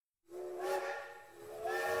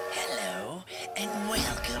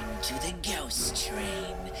to the ghost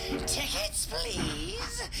train. Tickets,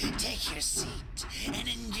 please. Take your seat and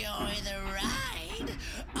enjoy the ride.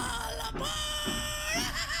 All aboard!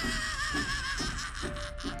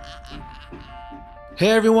 Hey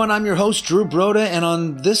everyone, I'm your host Drew Broda, and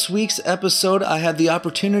on this week's episode I had the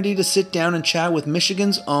opportunity to sit down and chat with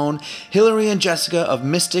Michigan's own Hillary and Jessica of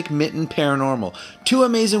Mystic Mitten Paranormal, two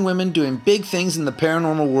amazing women doing big things in the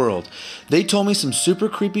paranormal world. They told me some super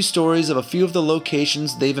creepy stories of a few of the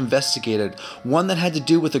locations they've investigated, one that had to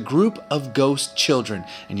do with a group of ghost children,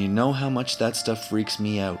 and you know how much that stuff freaks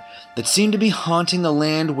me out, that seem to be haunting the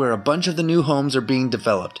land where a bunch of the new homes are being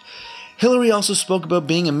developed. Hillary also spoke about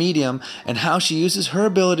being a medium and how she uses her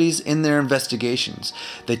abilities in their investigations.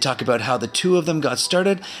 They talk about how the two of them got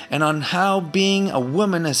started and on how being a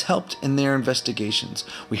woman has helped in their investigations.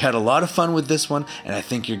 We had a lot of fun with this one, and I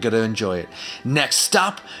think you're going to enjoy it. Next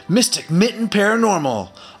stop, Mystic Mitten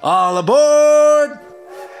Paranormal. All aboard!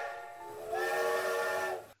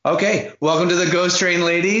 Okay, welcome to the Ghost Train,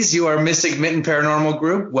 ladies. You are Mystic Mitten Paranormal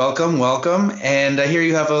Group. Welcome, welcome. And I hear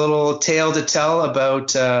you have a little tale to tell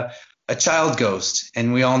about a child ghost,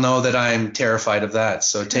 and we all know that I'm terrified of that,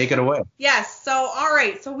 so take it away. Yes, so all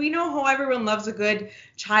right, so we know how everyone loves a good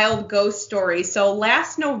child ghost story. So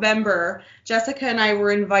last November, Jessica and I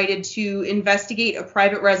were invited to investigate a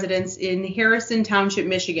private residence in Harrison Township,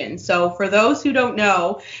 Michigan. So for those who don't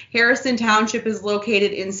know, Harrison Township is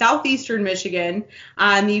located in southeastern Michigan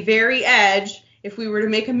on the very edge, if we were to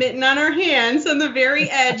make a mitten on our hands, on the very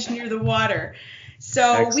edge near the water.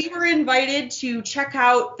 So we were invited to check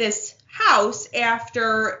out this house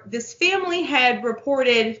after this family had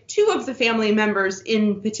reported, two of the family members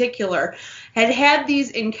in particular had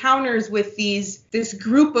these encounters with this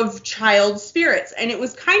group of child spirits, and it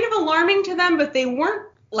was kind of alarming to them, but they weren't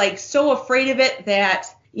like so afraid of it that,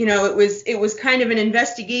 you know, it was kind of an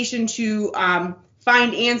investigation to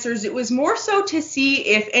find answers. It was more so to see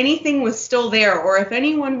if anything was still there or if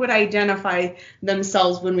anyone would identify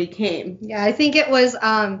themselves when we came. Yeah, I think it was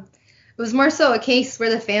more so a case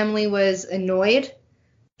where the family was annoyed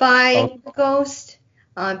by the ghost,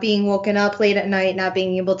 being woken up late at night, not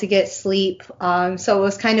being able to get sleep. So it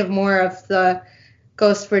was kind of more of the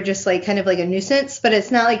ghosts were just like kind of like a nuisance, but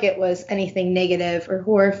it's not like it was anything negative or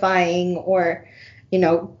horrifying or, you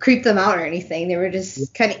know, creep them out or anything. They were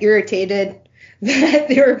just kind of irritated that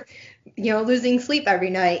they were, you know, losing sleep every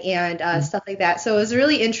night and stuff like that. So it was a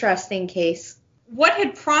really interesting case. What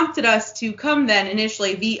had prompted us to come then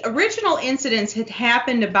initially, the original incidents had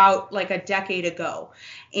happened about like a decade ago.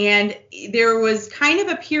 And there was kind of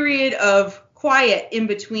a period of quiet in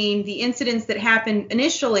between the incidents that happened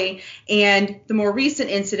initially and the more recent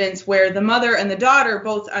incidents where the mother and the daughter,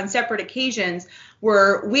 both on separate occasions,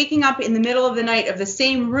 were waking up in the middle of the night of the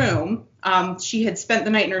same room. She had spent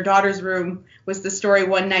the night in her daughter's room, was the story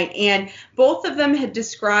one night, and both of them had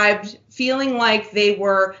described feeling like they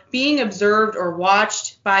were being observed or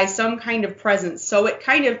watched by some kind of presence. So it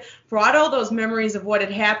kind of brought all those memories of what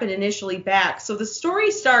had happened initially back. So the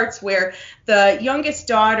story starts where the youngest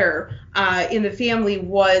daughter in the family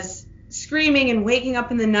was screaming and waking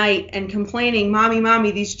up in the night and complaining,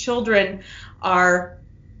 "Mommy, these children are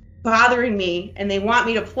bothering me and they want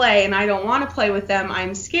me to play and I don't want to play with them.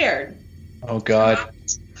 I'm scared." Oh God.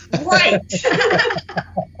 Right.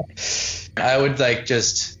 I would like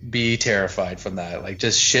just be terrified from that, like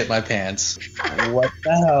just shit my pants. What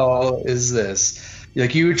the hell is this?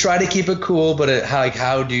 Like you would try to keep it cool, but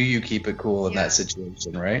how do you keep it cool in that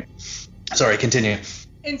situation, right? Sorry, continue.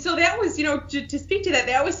 And so that was, you know, to speak to that,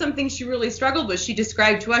 that was something she really struggled with. She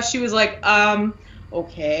described to us, she was like,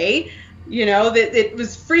 okay, you know, that it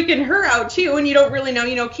was freaking her out too. And you don't really know,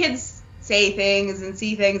 you know, kids say things and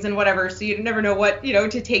see things and whatever, so you never know what, you know,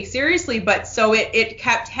 to take seriously. But so it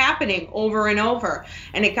kept happening over and over,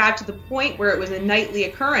 and it got to the point where it was a nightly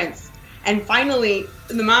occurrence. And finally,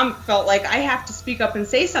 the mom felt like, I have to speak up and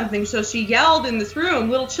say something. So she yelled in this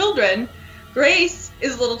room, "Little children, Grace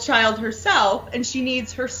is a little child herself, and she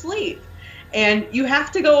needs her sleep. And you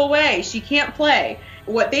have to go away. She can't play."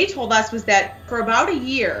 What they told us was that for about a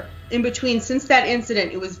year in between, since that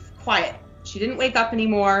incident, it was quiet. She didn't wake up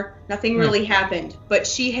anymore. Nothing really happened. But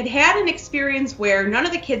she had had an experience where none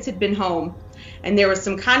of the kids had been home, and there was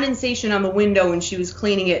some condensation on the window when she was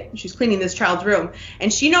cleaning it. She was cleaning this child's room,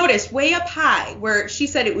 and she noticed way up high, where she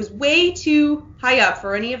said it was way too high up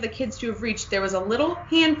for any of the kids to have reached, there was a little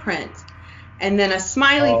handprint and then a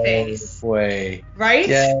smiley face. Way. Right?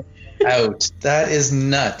 Get out. That is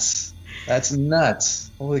nuts. That's nuts.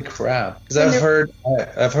 Holy crap. Because I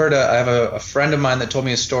have a friend of mine that told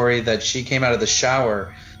me a story that she came out of the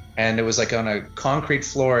shower and it was like on a concrete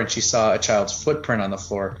floor, and she saw a child's footprint on the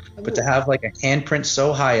floor. But to have like a handprint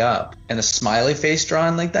so high up and a smiley face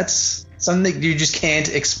drawn, like that's something you just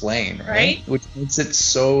can't explain, right? Which makes it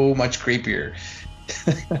so much creepier.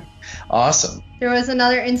 Awesome. There was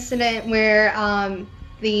another incident where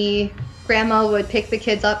the grandma would pick the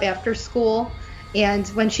kids up after school, and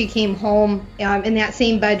when she came home, in that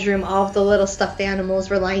same bedroom, all of the little stuffed animals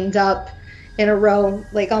were lined up in a row,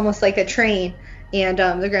 like almost like a train. And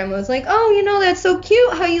the grandma was like, "Oh, that's so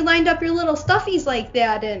cute how you lined up your little stuffies like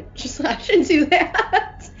that." And she's like, "I shouldn't do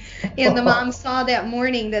that." And the mom saw that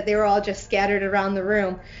morning that they were all just scattered around the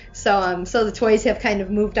room. So the toys have kind of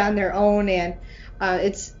moved on their own, and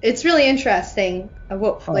it's really interesting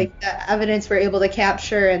what like the evidence we're able to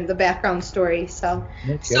capture and the background story. So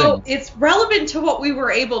it's relevant to what we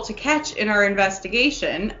were able to catch in our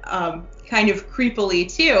investigation, kind of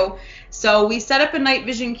creepily too. So we set up a night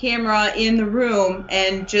vision camera in the room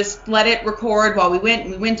and just let it record while we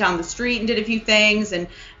went down the street and did a few things and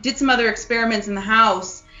did some other experiments in the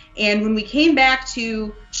house. And when we came back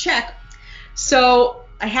to check, so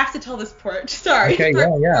I have to tell this part. Sorry. Okay,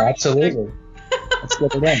 yeah, absolutely. Let's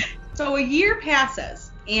get it in. So a year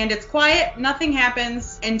passes and it's quiet, nothing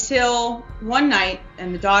happens until one night,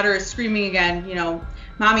 and the daughter is screaming again,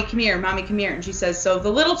 "Mommy, come here, Mommy, come here." And she says, "So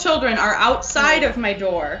the little children are outside of my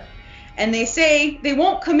door, and they say they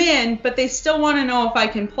won't come in, but they still want to know if I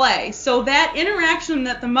can play." So that interaction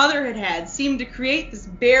that the mother had seemed to create this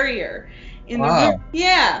barrier in the room.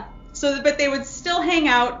 Yeah. So, but they would still hang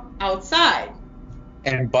out outside.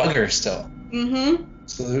 And bug her still. Mm-hmm.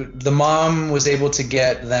 So the mom was able to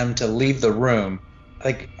get them to leave the room.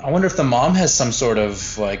 Like, I wonder if the mom has some sort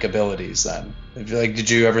of like abilities then. Like, did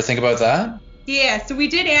you ever think about that? Yeah. So we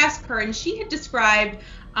did ask her, and she had described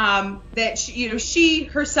that she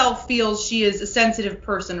herself feels she is a sensitive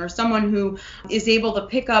person, or someone who is able to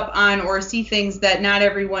pick up on or see things that not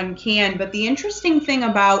everyone can. But the interesting thing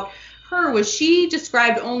about her was she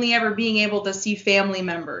described only ever being able to see family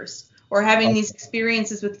members or having these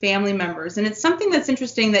experiences with family members. And it's something that's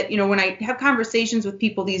interesting that, when I have conversations with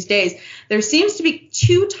people these days, there seems to be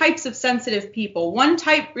two types of sensitive people. One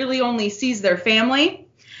type really only sees their family.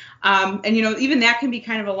 And, even that can be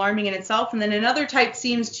kind of alarming in itself. And then another type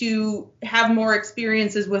seems to have more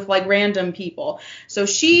experiences with like random people. So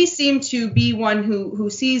she seemed to be one who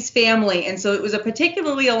sees family. And so it was a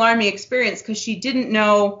particularly alarming experience because she didn't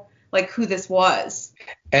know like who this was.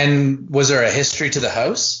 And was there a history to the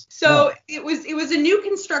house? So it was a new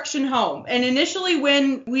construction home. And initially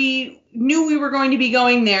when we knew we were going to be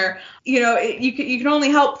going there, you can only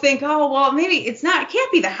help think, oh, well, maybe it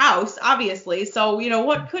can't be the house, obviously. So,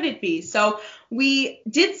 what could it be? So we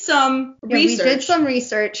did some research. We did some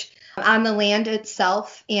research on the land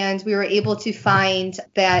itself, and we were able to find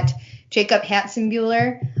that Jacob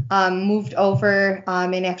Hatzenbuehler moved over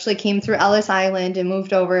and actually came through Ellis Island and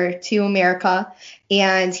moved over to America.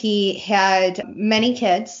 And he had many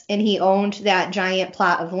kids, and he owned that giant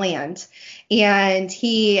plot of land. And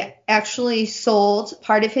he actually sold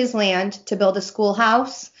part of his land to build a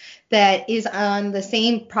schoolhouse that is on the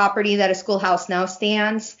same property that a schoolhouse now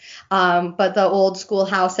stands. But the old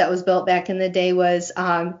schoolhouse that was built back in the day was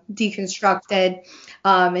deconstructed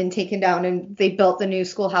and taken down, and they built the new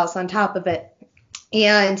schoolhouse on top of it.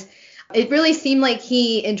 And it really seemed like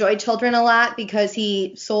he enjoyed children a lot because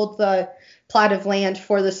he sold the plot of land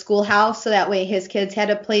for the schoolhouse so that way his kids had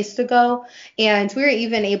a place to go. And we were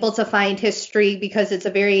even able to find history because it's a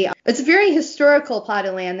very historical plot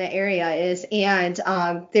of land, that area is, and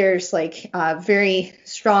there's like very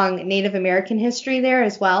strong Native American history there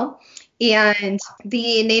as well. And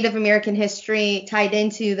the Native American history tied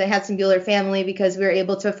into the Hatzenbuehler family because we were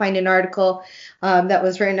able to find an article that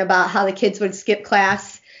was written about how the kids would skip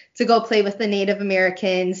class to go play with the Native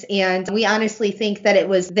Americans. And we honestly think that it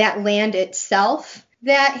was that land itself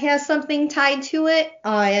that has something tied to it.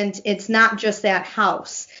 And it's not just that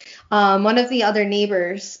house. One of the other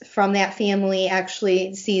neighbors from that family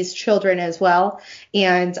actually sees children as well.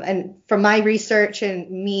 And from my research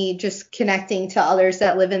and me just connecting to others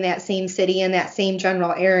that live in that same city and that same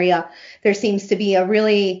general area, there seems to be a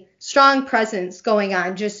really strong presence going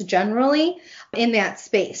on just generally in that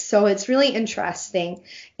space. So it's really interesting.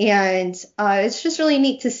 And it's just really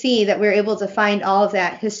neat to see that we're able to find all of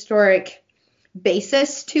that historic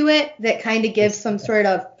basis to it that kind of gives some sort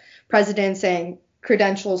of precedence and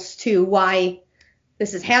credentials to why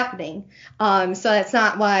this is happening. So that's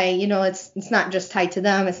not why, it's not just tied to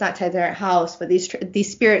them. It's not tied to their house, but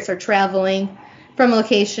these spirits are traveling from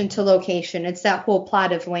location to location. It's that whole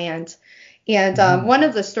plot of land. And one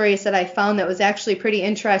of the stories that I found that was actually pretty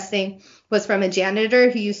interesting was from a janitor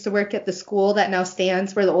who used to work at the school that now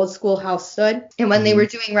stands where the old schoolhouse stood. And when they were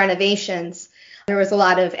doing renovations, there was a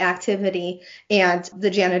lot of activity, and the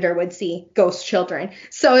janitor would see ghost children.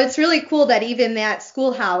 So it's really cool that even that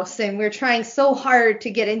schoolhouse, and we're trying so hard to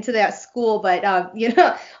get into that school, but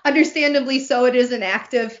understandably so, it is an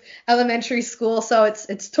active elementary school, so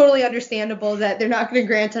it's totally understandable that they're not going to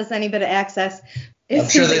grant us any bit of access. I'm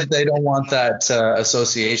sure that they don't want that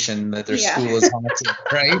association that their school is haunted,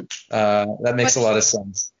 right? That makes a lot of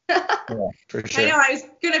sense. Yeah, for sure. I know. I was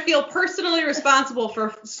going to feel personally responsible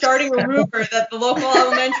for starting a rumor that the local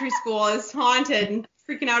elementary school is haunted and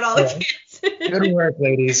freaking out all the kids. Good work,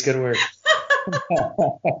 ladies. Good work.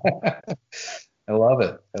 I love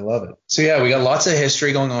it. So, yeah, we got lots of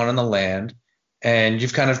history going on the land. And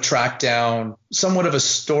you've kind of tracked down somewhat of a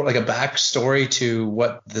story, like a backstory to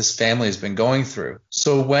what this family has been going through.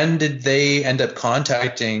 So when did they end up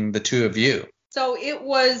contacting the two of you? So it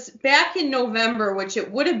was back in November, which it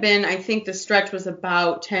would have been, I think the stretch was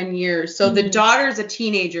about 10 years. So the daughter's a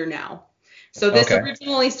teenager now. So this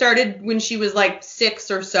originally started when she was like 6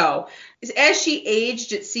 or so. As she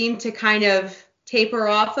aged, it seemed to kind of taper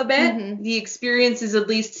off a bit. The experiences at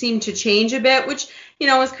least seemed to change a bit, which,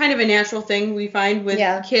 is kind of a natural thing we find with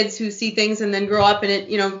kids who see things and then grow up and it,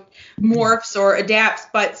 morphs or adapts.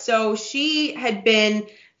 But so she had been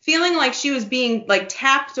feeling like she was being like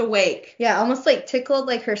tapped awake. Yeah, almost like tickled,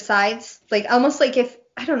 like her sides. Like almost like if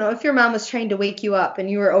your mom was trying to wake you up and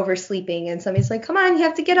you were oversleeping and somebody's like, come on, you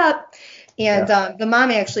have to get up. And the mom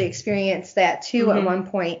actually experienced that too at one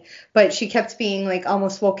point, but she kept being like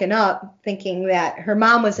almost woken up thinking that her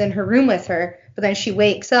mom was in her room with her, but then she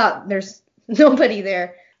wakes up, there's nobody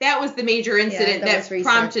there. That was the major incident that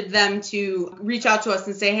prompted them to reach out to us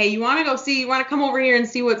and say, hey, you want to come over here and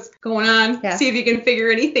see what's going on, see if you can figure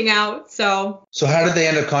anything out. So how did they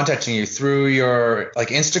end up contacting you? Through your like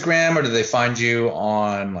Instagram, or did they find you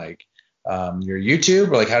on like your YouTube,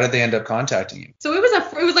 or like how did they end up contacting you? So it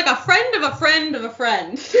was like a friend of a friend of a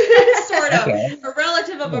friend, sort of a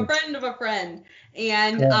relative of a friend of a friend.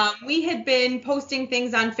 And we had been posting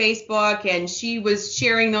things on Facebook, and she was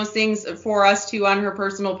sharing those things for us too on her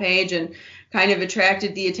personal page, and kind of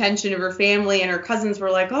attracted the attention of her family, and her cousins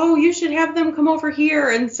were like, oh, you should have them come over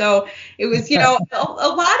here. And so it was, a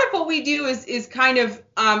lot of what we do is kind of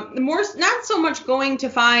more, not so much going to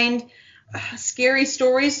find scary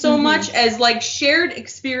stories so much as like shared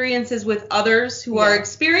experiences with others who are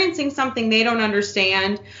experiencing something they don't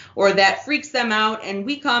understand or that freaks them out, and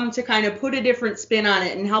we come to kind of put a different spin on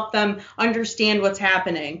it and help them understand what's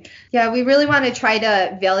happening. Yeah, we really want to try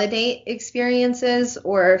to validate experiences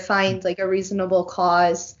or find like a reasonable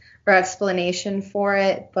cause or explanation for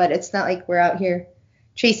it, but it's not like we're out here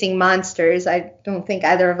chasing monsters. I don't think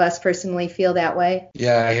either of us personally feel that way.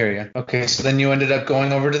 Yeah, I hear you. Okay, so then you ended up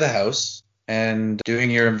going over to the house and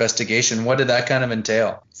doing your investigation. What did that kind of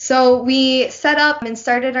entail? So we set up and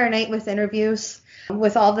started our night with interviews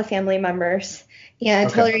with all the family members.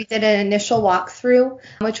 And Hillary did an initial walkthrough,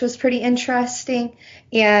 which was pretty interesting.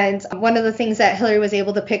 And one of the things that Hillary was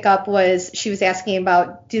able to pick up was she was asking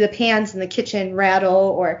about, do the pans in the kitchen rattle,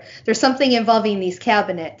 or there's something involving these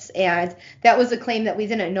cabinets. And that was a claim that we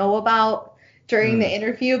didn't know about during the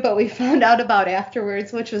interview, but we found out about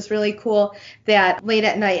afterwards, which was really cool, that late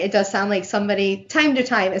at night it does sound like somebody, time to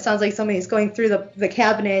time, it sounds like somebody's going through the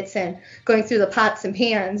cabinets and going through the pots and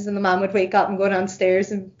pans, and the mom would wake up and go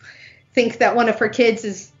downstairs and think that one of her kids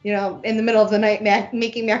is, in the middle of the night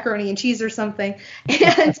making macaroni and cheese or something,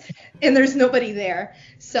 and there's nobody there.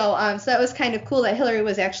 So that was kind of cool that Hillary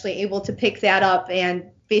was actually able to pick that up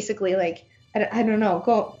and basically like, I don't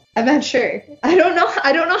know, I'm not sure. I don't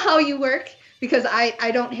know how you work, because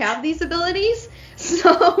I don't have these abilities.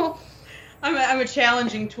 So I'm a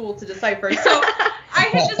challenging tool to decipher. So I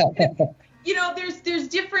had just there's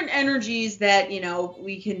different energies that,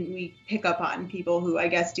 we pick up on people who I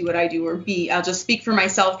guess do what I do, or I'll just speak for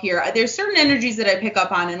myself here. There's certain energies that I pick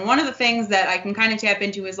up on, and one of the things that I can kind of tap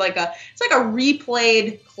into is it's like a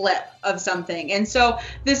replayed clip of something. And so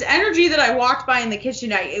this energy that I walked by in the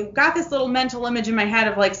kitchen, it got this little mental image in my head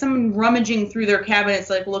of like someone rummaging through their cabinets,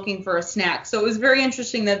 like looking for a snack. So it was very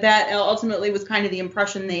interesting that ultimately was kind of the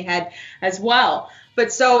impression they had as well.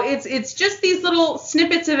 But so it's just these little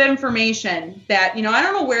snippets of information that, I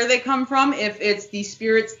don't know where they come from, if it's the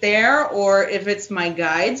spirits there or if it's my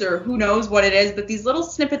guides or who knows what it is, but these little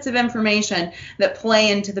snippets of information that play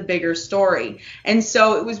into the bigger story. And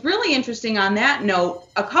so it was really interesting on that note.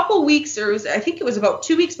 A couple weeks, I think it was about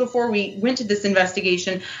 2 weeks before we went to this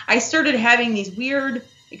investigation, I started having these weird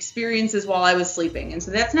experiences while I was sleeping. And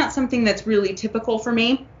so that's not something that's really typical for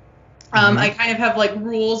me. I kind of have like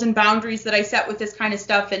rules and boundaries that I set with this kind of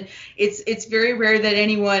stuff, and it's very rare that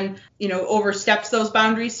anyone, oversteps those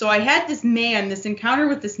boundaries. So I had this encounter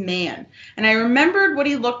with this man, and I remembered what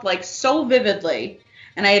he looked like so vividly,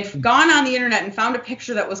 and I had gone on the internet and found a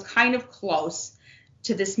picture that was kind of close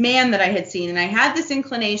to this man that I had seen, and I had this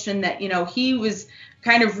inclination that, he was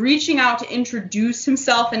kind of reaching out to introduce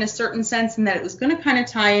himself in a certain sense, and that it was going to kind of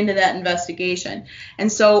tie into that investigation.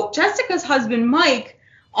 And so Jessica's husband, Mike,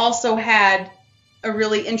 also had a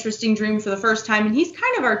really interesting dream for the first time, and he's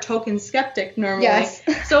kind of our token skeptic normally. Yes.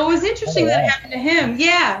 So it was interesting that it happened to him.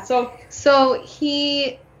 Yeah. So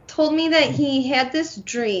he told me that he had this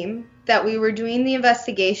dream that we were doing the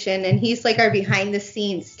investigation, and he's like our behind the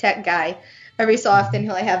scenes tech guy. Every so often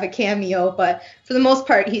he'll have a cameo, but for the most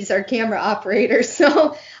part he's our camera operator.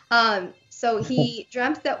 So he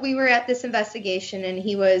dreamt that we were at this investigation, and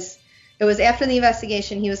it was after the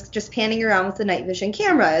investigation, he was just panning around with the night vision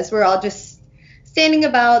camera as we're all just standing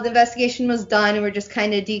about. The investigation was done, and we're just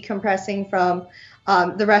kind of decompressing from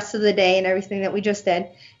the rest of the day and everything that we just did.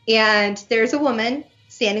 And there's a woman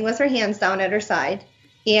standing with her hands down at her side,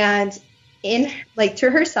 and to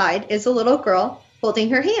her side is a little girl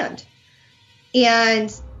holding her hand.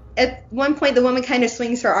 And at one point, the woman kind of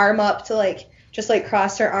swings her arm up to just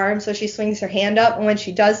cross her arm, so she swings her hand up, and when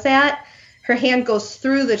she does that, her hand goes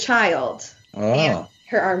through the child, and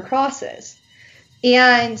her arm crosses.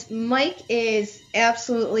 And Mike is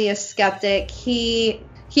absolutely a skeptic. He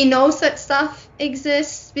knows that stuff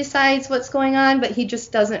exists besides what's going on, but he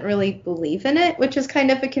just doesn't really believe in it, which is kind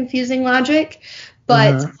of a confusing logic.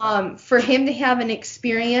 But for him to have an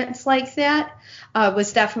experience like that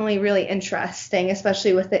was definitely really interesting,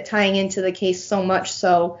 especially with it tying into the case so much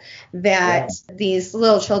so that these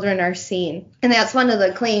little children are seen. And that's one of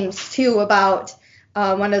the claims, too, about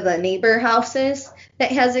one of the neighbor houses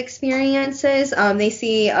that has experiences. They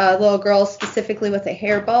see a little girl specifically with a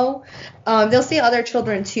hair bow. They'll see other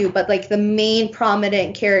children, too, but the main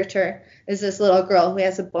prominent character is this little girl who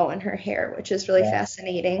has a bow in her hair, which is really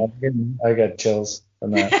fascinating. I got chills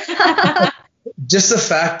from that. Just the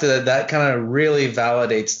fact that kind of really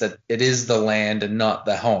validates that it is the land and not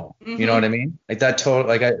the home. Mm-hmm. You know what I mean?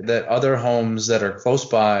 That other homes that are close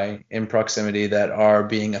by in proximity that are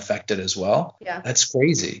being affected as well. Yeah. That's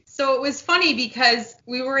crazy. So it was funny because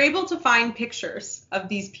we were able to find pictures of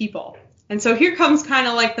these people. And so here comes kind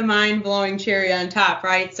of the mind-blowing cherry on top,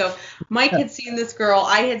 right? So Mike had seen this girl.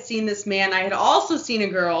 I had seen this man. I had also seen a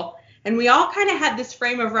girl. And we all kind of had this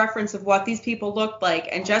frame of reference of what these people looked like.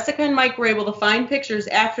 And Jessica and Mike were able to find pictures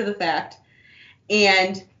after the fact.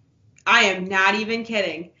 And I am not even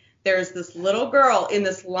kidding. There's this little girl in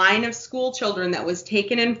this line of school children that was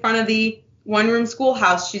taken in front of the one-room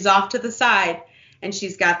schoolhouse. She's off to the side. And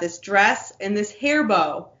she's got this dress and this hair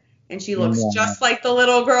bow. And she looks just like the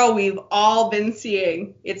little girl we've all been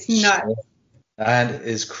seeing. It's nuts. That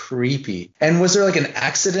is creepy. And was there an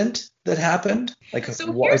accident that happened?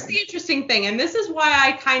 So here's the interesting thing, and this is why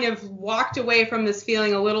I kind of walked away from this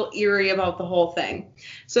feeling a little eerie about the whole thing.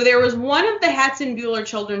 So there was one of the Hatzenbuehler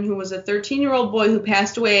children who was a 13-year-old boy who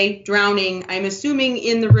passed away drowning, I'm assuming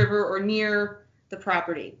in the river or near the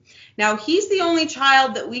property. Now, he's the only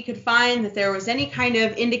child that we could find that there was any kind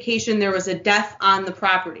of indication there was a death on the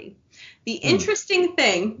property. The interesting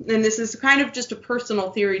thing, and this is kind of just a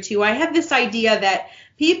personal theory too, I have this idea that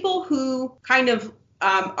people who kind of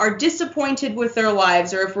are disappointed with their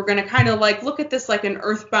lives, or if we're going to kind of look at this like an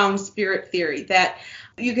earthbound spirit theory, that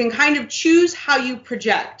you can kind of choose how you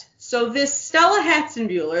project. So this Stella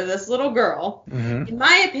Hatzenbuehler, this little girl, in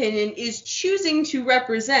my opinion, is choosing to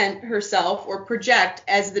represent herself or project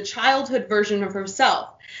as the childhood version of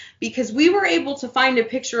herself, because we were able to find a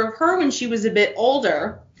picture of her when she was a bit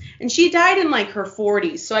older. And she died in her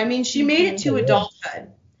 40s. So, I mean, she made it to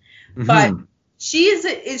adulthood. But she's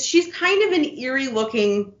kind of an eerie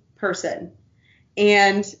looking person.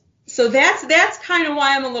 And so that's kind of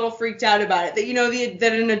why I'm a little freaked out about it. That,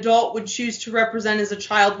 that an adult would choose to represent as a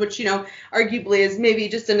child, which, arguably is maybe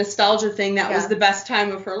just a nostalgia thing. That was the best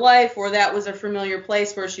time of her life, or that was a familiar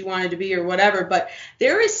place where she wanted to be or whatever. But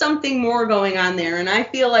there is something more going on there. And I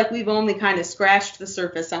feel like we've only kind of scratched the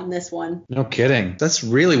surface on this one. No kidding. That's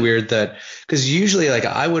really weird because usually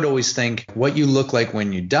I would always think what you look like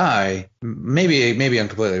when you die, maybe I'm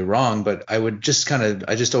completely wrong, but I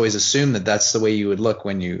just always assume that that's the way you would look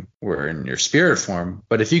when you were in your spirit form.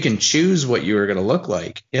 But if you can choose what you were going to look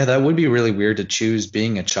like, that would be really weird to choose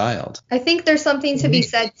being a child. I think there's something to be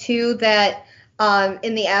said too that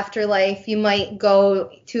in the afterlife, you might go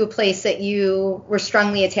to a place that you were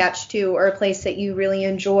strongly attached to, or a place that you really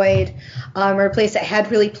enjoyed, or a place that had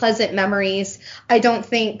really pleasant memories. I don't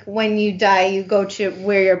think when you die you go to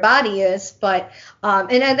where your body is, but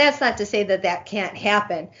and that's not to say that that can't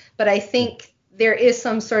happen, but I think there is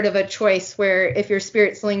some sort of a choice where if your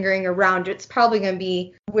spirit's lingering around, it's probably going to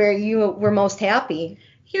be where you were most happy.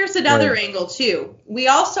 Here's another angle, too. We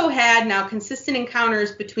also had now consistent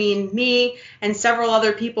encounters between me and several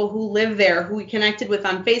other people who live there, who we connected with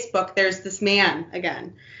on Facebook. There's this man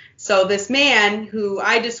again. So this man, who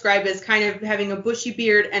I describe as kind of having a bushy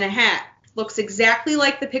beard and a hat, looks exactly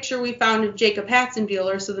like the picture we found of Jacob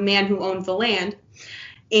Hatzenbuehler, so the man who owned the land.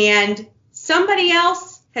 And somebody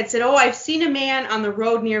else had said, oh, I've seen a man on the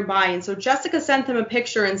road nearby. And so Jessica sent them a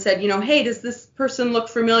picture and said, hey, does this person look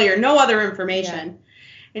familiar? No other information. Yeah.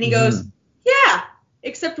 And he goes, yeah,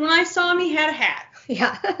 except when I saw him, he had a hat.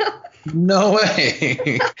 Yeah. No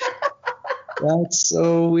way. That's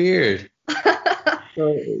so weird.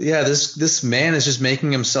 So, yeah, this man is just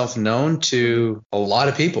making himself known to a lot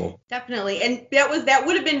of people. Definitely. And that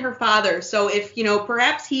would have been her father. So if,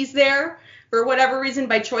 perhaps he's there for whatever reason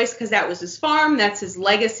by choice, because that was his farm, that's his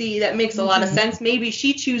legacy, that makes a lot of sense. Maybe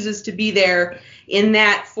she chooses to be there in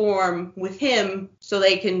that form with him so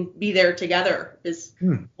they can be there together is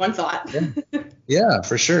one thought. Yeah,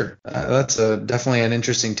 for sure. That's definitely an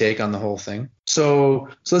interesting take on the whole thing. So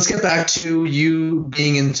let's get back to you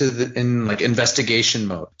being in investigation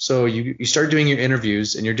mode. So you start doing your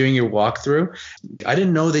interviews and you're doing your walkthrough. I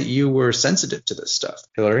didn't know that you were sensitive to this stuff,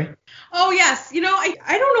 Hillary. Oh, yes.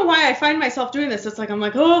 I don't know why I find myself doing this. It's like, I'm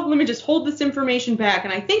like, oh, let me just hold this information back.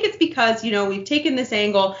 And I think it's because, we've taken this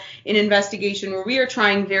angle in investigation where we are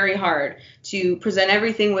trying very hard to present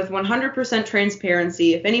everything with 100%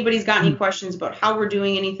 transparency. If anybody's got any questions about how we're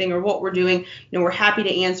doing anything or what we're doing, we're happy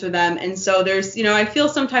to answer them. And so there's, I feel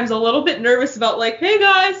sometimes a little bit nervous about like, hey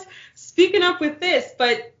guys, speaking up with this,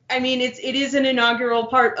 but I mean, it is an inaugural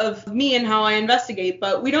part of me and how I investigate,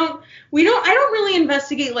 but I don't really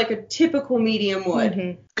investigate like a typical medium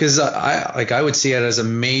would. Because I would see it as a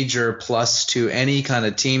major plus to any kind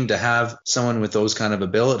of team to have someone with those kind of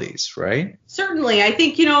abilities, right? Certainly. I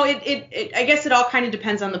think, I guess it all kind of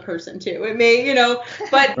depends on the person too. It may,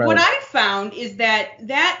 but right. What I've found is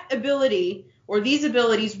that ability or these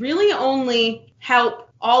abilities really only help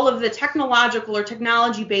all of the technological or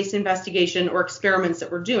technology-based investigation or experiments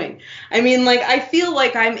that we're doing. I mean, I feel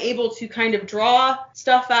like I'm able to kind of draw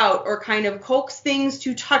stuff out or kind of coax things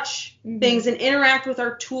to touch things and interact with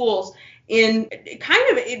our tools.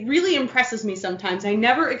 It really impresses me sometimes. I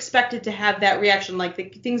never expected to have that reaction, like the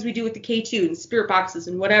things we do with the K2 and spirit boxes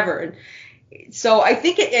and whatever. And so I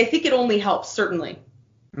think it only helps, certainly.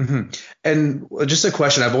 And just a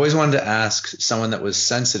question I've always wanted to ask someone that was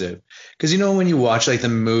sensitive, because when you watch like the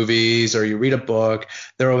movies or you read a book,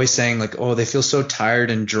 they're always saying like, oh, they feel so tired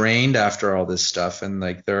and drained after all this stuff and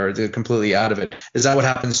like they're completely out of it. Is that what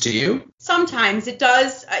happens to you? Sometimes it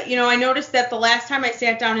does. I noticed that the last time I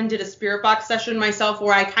sat down and did a spirit box session myself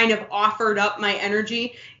where I kind of offered up my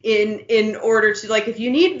energy in order to, like, if you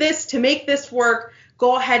need this to make this work,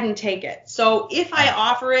 go ahead and take it. So if I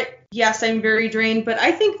offer it, yes, I'm very drained, but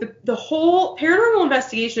I think the whole paranormal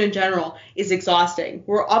investigation in general is exhausting.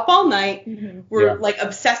 We're up all night. We're like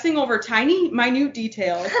obsessing over tiny, minute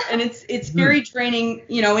details, and it's very draining,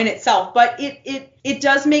 in itself. But it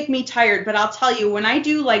does make me tired. But I'll tell you, when I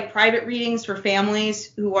do like private readings for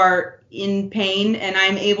families who are in pain, and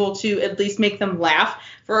I'm able to at least make them laugh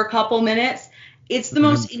for a couple minutes, it's the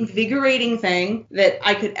most invigorating thing that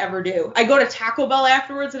I could ever do. I go to Taco Bell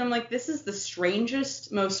afterwards and I'm like, this is the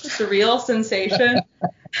strangest, most surreal sensation.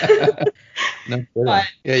 No, but,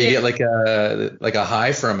 yeah, you get like a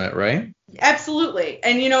high from it, right? Absolutely.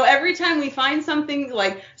 And, every time we find something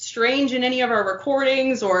like strange in any of our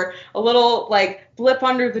recordings or a little like blip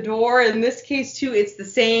under the door, in this case too, it's the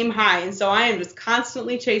same high. And so I am just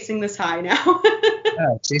constantly chasing this high now.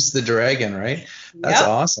 Yeah, chase the dragon, right? That's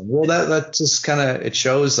awesome. Well, that just kind of, it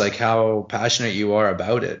shows like how passionate you are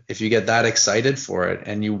about it. If you get that excited for it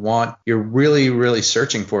and you're really, really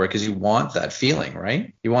searching for it because you want that feeling,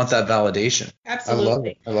 right? You want that validation.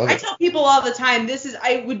 Absolutely. I love it. I tell people all the time,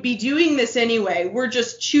 I would be doing this anyway. We're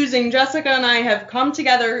just choosing. Jessica and I have come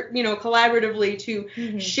together, collaboratively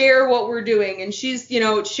to share what we're doing. And she's,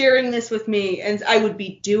 sharing this with me, and I would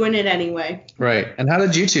be doing it anyway. Right. And how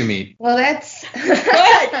did you two meet? Well, that's... Go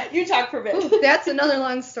ahead. You talk for a bit. That's another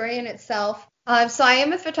long story in itself. So I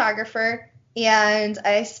am a photographer, and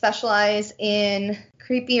I specialize in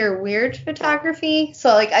creepy or weird photography. So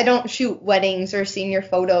like I don't shoot weddings or senior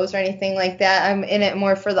photos or anything like that. I'm in it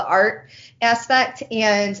more for the art aspect.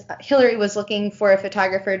 And Hillary was looking for a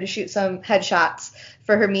photographer to shoot some headshots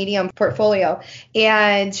for her Medium portfolio.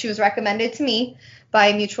 And she was recommended to me by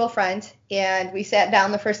a mutual friend, and we sat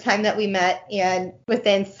down the first time that we met, and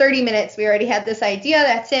within 30 minutes we already had this idea.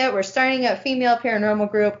 That's it, we're starting a female paranormal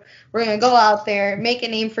group. We're going to go out there, make a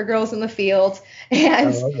name for Girls in the Field,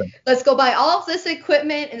 and let's go buy all of this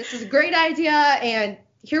equipment, and this is a great idea. And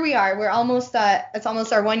here we are. We're almost it's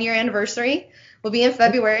almost our 1-year anniversary. We'll be in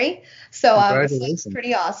February, so it's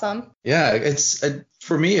pretty awesome. Yeah, it's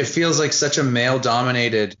for me, it feels like such a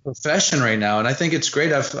male-dominated profession right now, and I think it's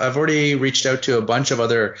great. I've already reached out to a bunch of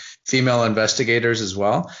other female investigators as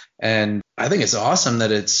well, and I think it's awesome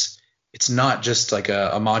that it's not just like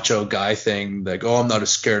a macho guy thing, like, oh, I'm not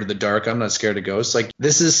scared of the dark, I'm not scared of ghosts. Like,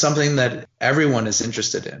 this is something that everyone is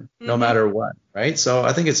interested in, no matter what, right? So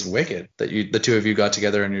I think it's wicked that the two of you got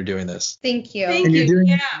together and you're doing this. Thank you. Thank you.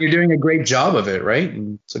 You're doing a great job of it, right?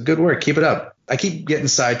 And so good work. Keep it up. I keep getting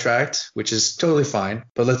sidetracked, which is totally fine.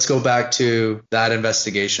 But let's go back to that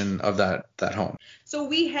investigation of that home. So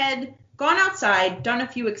we had gone outside, done a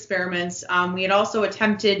few experiments. We had also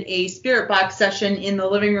attempted a spirit box session in the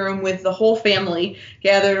living room with the whole family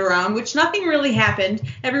gathered around, which nothing really happened.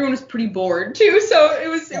 Everyone was pretty bored too, so it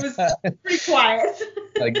was pretty quiet.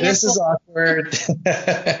 Like, this is awkward.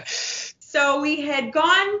 So we had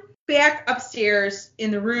gone back upstairs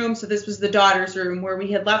in the room. So this was the daughter's room where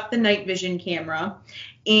we had left the night vision camera.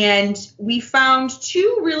 And we found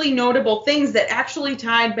two really notable things that actually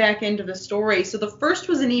tied back into the story. So the first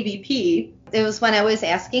was an EVP. It was when I was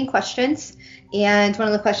asking questions. And one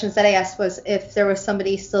of the questions that I asked was if there was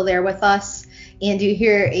somebody still there with us. And you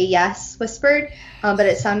hear a yes whispered, but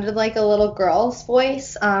it sounded like a little girl's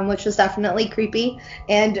voice, which was definitely creepy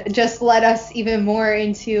and just led us even more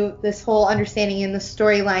into this whole understanding in the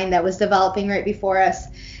storyline that was developing right before us.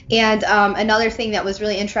 And another thing that was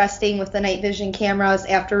really interesting with the night vision cameras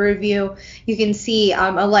after review, you can see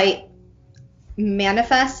a light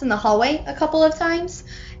manifest in the hallway a couple of times.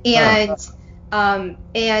 And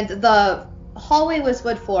the hallway was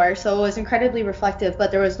wood floor, so it was incredibly reflective, but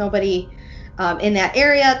there was nobody in that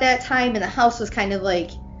area at that time, and the house was kind of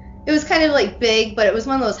like big, but it was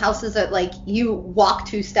one of those houses that like you walk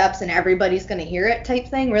 2 steps and everybody's going to hear it type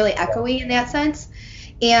thing, really echoey in that sense.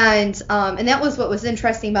 And that was what was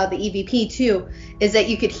interesting about the EVP too, is that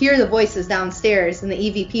you could hear the voices downstairs, and the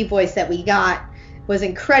EVP voice that we got was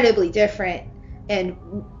incredibly different and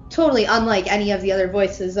totally unlike any of the other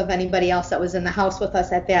voices of anybody else that was in the house with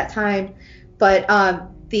us at that time. But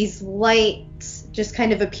these lights just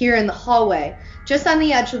kind of appear in the hallway, just on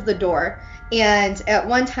the edge of the door. And at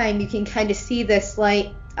one time, you can kind of see this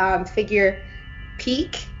light figure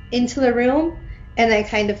peek into the room and then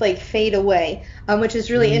kind of like fade away, which is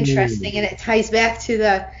really interesting. And it ties back to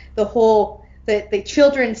the whole, the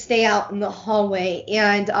children stay out in the hallway.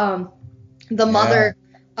 And the mother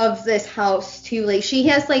of this house too, like she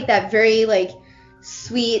has like that very like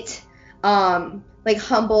sweet, like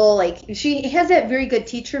humble, like she has that very good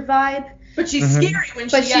teacher vibe. But she's scary when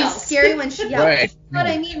she yells. She's scary when she yells. Right. You know what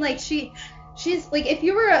I mean? Like she's like, if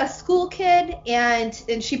you were a school kid and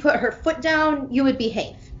she put her foot down, you would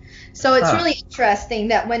behave. So it's really interesting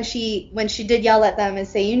that when she did yell at them and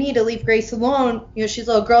say, you need to leave Grace alone, you know, she's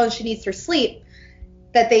a little girl and she needs her sleep,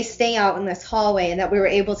 that they stay out in this hallway, and that we were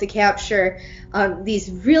able to capture these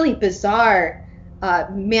really bizarre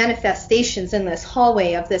manifestations in this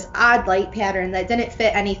hallway of this odd light pattern that didn't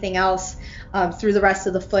fit anything else through the rest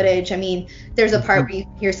of the footage. I mean, there's a part where you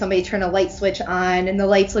hear somebody turn a light switch on and the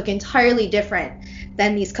lights look entirely different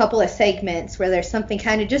than these couple of segments where there's something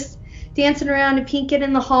kind of just dancing around and peeking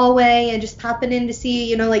in the hallway and just popping in to see,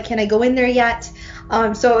 you know, like, can I go in there yet?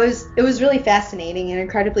 So it was really fascinating and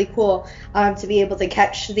incredibly cool to be able to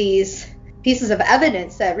catch these pieces of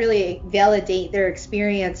evidence that really validate their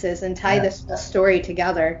experiences and tie this whole story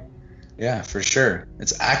together. Yeah, for sure.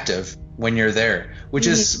 It's active when you're there, which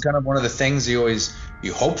is kind of one of the things you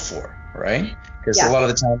hope for, right? Because a lot of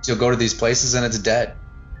the times you'll go to these places and it's dead.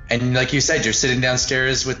 And like you said, you're sitting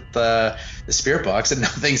downstairs with the spirit box and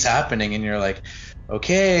nothing's happening, and you're like,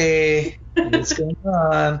 okay, what's going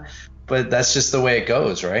on? But that's just the way it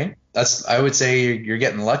goes, right? I would say you're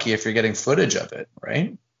getting lucky if you're getting footage of it,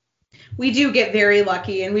 right? We do get very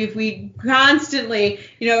lucky, and we constantly,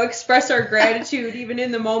 you know, express our gratitude even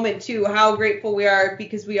in the moment too, how grateful we are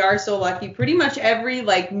because we are so lucky. Pretty much every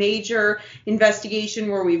like major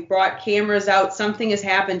investigation where we've brought cameras out, something has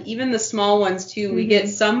happened, even the small ones too. We get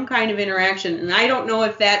some kind of interaction, and I don't know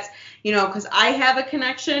if that's, you know, because I have a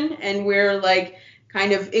connection and we're like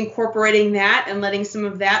kind of incorporating that and letting some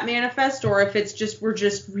of that manifest, or if it's just we're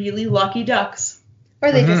just really lucky ducks.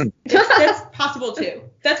 Or they just That's possible too.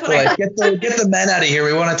 That's what I get the men out of here.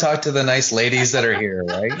 We want to talk to the nice ladies that are here,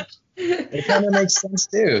 right? It kind of makes sense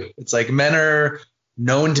too. It's like men are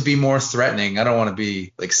known to be more threatening. I don't want to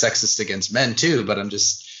be like sexist against men too, but I'm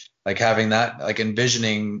just like having that, like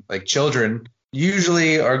envisioning like children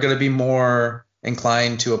usually are going to be more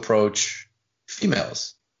inclined to approach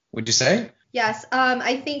females. Would you say? Yes,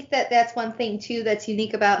 I think that's one thing too that's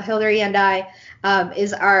unique about Hillary and I,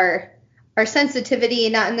 is our sensitivity,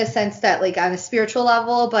 not in the sense that like on a spiritual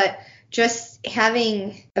level, but just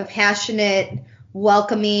having a passionate,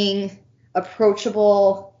 welcoming,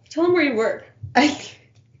 approachable. Tell them where you work.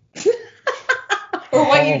 Or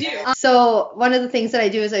what you do. So one of the things that I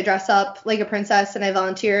do is I dress up like a princess and I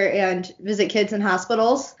volunteer and visit kids in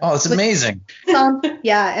hospitals. Oh, it's amazing.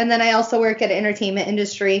 Yeah, and then I also work at an entertainment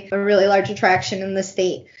industry, a really large attraction in the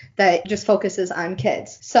state that just focuses on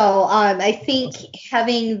kids. So I think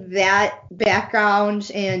having that background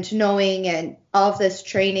and knowing and all of this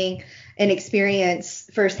training and experience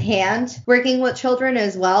firsthand working with children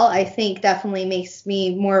as well, I think definitely makes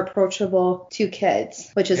me more approachable to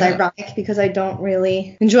kids, which is ironic because I don't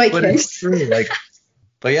really enjoy kids. It's true,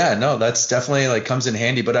 but yeah, no, that's definitely like comes in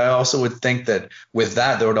handy. But I also would think that with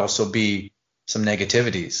that, there would also be some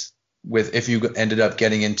negativities with if you ended up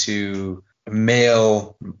getting into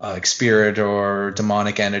male spirit or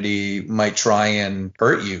demonic entity might try and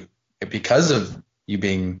hurt you because of you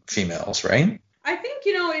being females, right? I think,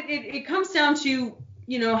 it comes down to,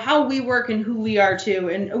 how we work and who we are too.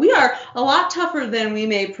 And we are a lot tougher than we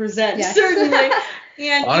may present, certainly.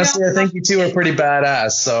 And, honestly, I think you two are pretty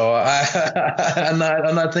badass. So I'm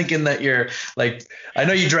not thinking that you're like, I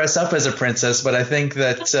know you dress up as a princess, but I think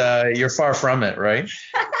that you're far from it, right?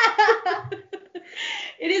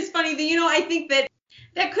 It is funny that, I think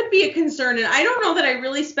that could be a concern. And I don't know that I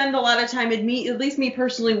really spend a lot of time, at least me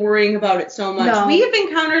personally, worrying about it so much. No. We have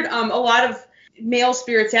encountered a lot of male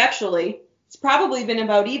spirits, actually. It's probably been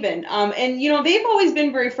about even. And, they've always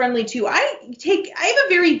been very friendly too. I have a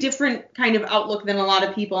very different kind of outlook than a lot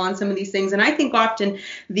of people on some of these things. And I think often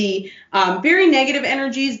the very negative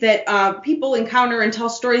energies that people encounter and tell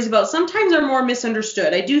stories about sometimes are more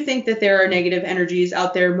misunderstood. I do think that there are negative energies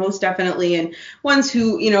out there, most definitely, and ones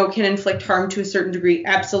who, can inflict harm to a certain degree.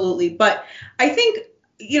 Absolutely. But I think,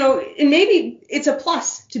 and maybe it's a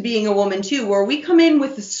plus to being a woman too, where we come in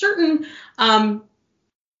with a certain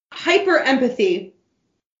hyper empathy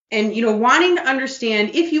and, wanting to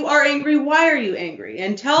understand if you are angry, why are you angry?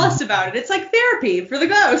 And tell us about it. It's like therapy for the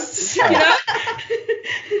ghosts,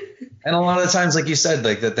 And a lot of times, like you said,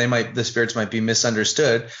 like that the spirits might be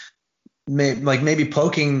misunderstood. Maybe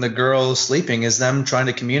poking the girl sleeping is them trying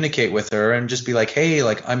to communicate with her and just be like, hey,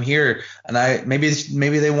 like I'm here. And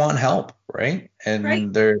maybe they want help. Right.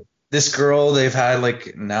 And this girl they've had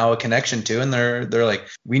like now a connection to, and they're like,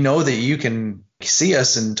 we know that you can see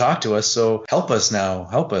us and talk to us, so help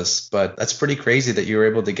us. But that's pretty crazy that you were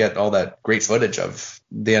able to get all that great footage of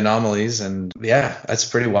the anomalies, and yeah, that's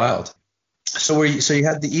pretty wild. So you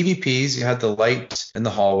had the EVPs, you had the light in the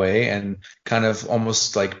hallway and kind of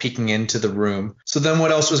almost like peeking into the room. So then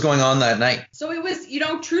what else was going on that night? So it was,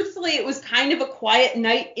 truthfully, it was kind of a quiet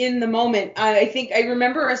night in the moment. I think I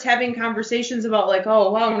remember us having conversations about like,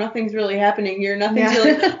 oh, wow, nothing's really happening here. Nothing's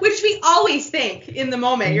really, which we always think in the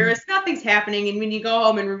moment. Nothing's happening. And when you go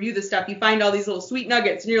home and review the stuff, you find all these little sweet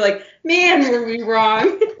nuggets and you're like, man, were we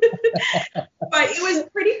wrong? But it was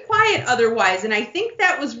pretty quiet otherwise. And I think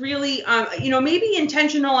that was really, maybe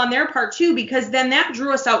intentional on their part too, because then that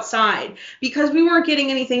drew us outside. Because we weren't getting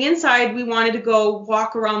anything inside, we wanted to go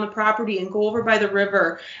walk around the property and go over by the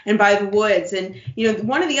river and by the woods. And,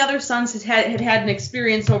 one of the other sons had an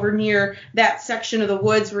experience over near that section of the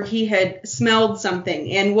woods where he had smelled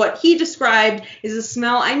something. And what he described is a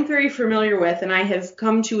smell I'm very familiar with, and I have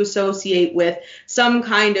come to associate with some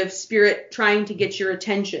kind of spirit trying to get your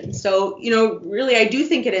attention. So, really, I do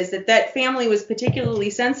think it is that family was particularly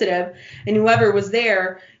sensitive, and whoever was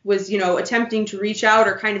there was, attempting to reach out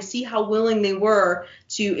or kind of see how willing they were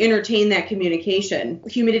to entertain that communication.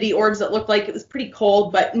 Humidity orbs that looked like it was pretty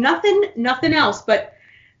cold, but nothing else. But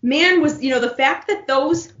man, was, the fact that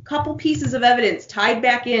those couple pieces of evidence tied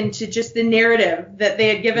back into just the narrative that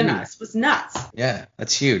they had given us was nuts. Yeah,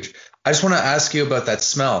 that's huge. I just want to ask you about that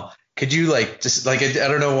smell. Could you I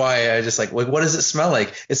don't know why I just like what does it smell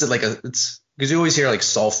like? Is it like it's because you always hear like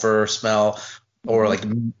sulfur smell or like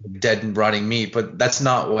dead and rotting meat, but that's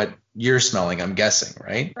not what you're smelling, I'm guessing,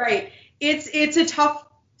 right? Right. It's a tough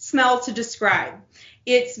smell to describe.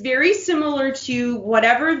 It's very similar to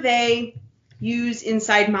whatever they use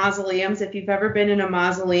inside mausoleums. If you've ever been in a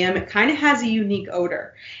mausoleum, it kind of has a unique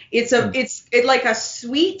odor. It's like a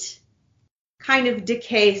sweet kind of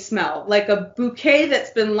decay smell, like a bouquet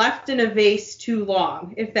that's been left in a vase too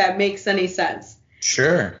long, if that makes any sense.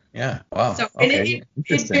 Sure. Yeah. Wow. So, and it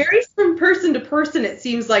varies from person to person, it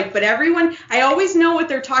seems like, but everyone, I always know what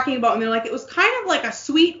they're talking about, and they're like, it was kind of like a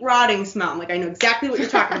sweet rotting smell. I'm like, I know exactly what you're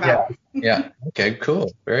talking about. Yeah. Okay,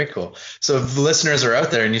 cool. Very cool. So if the listeners are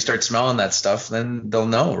out there and you start smelling that stuff, then they'll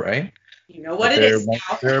know, right? You know what it is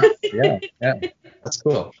now. Yeah. That's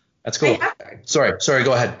cool. Sorry,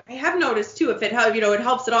 go ahead. I have noticed too, if it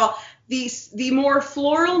helps at all, the more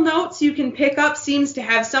floral notes you can pick up seems to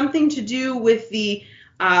have something to do with the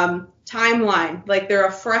timeline. Like they're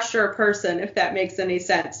a fresher person, if that makes any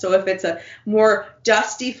sense. So if it's a more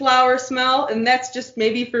dusty flower smell, and that's just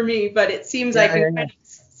maybe for me, but it seems I can kind of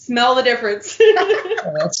smell the difference.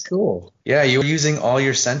 Oh, that's cool. Yeah, you're using all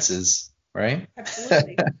your senses, right?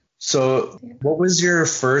 Absolutely. So what was your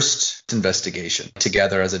first investigation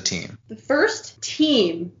together as a team? The first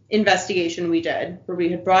team investigation we did, where we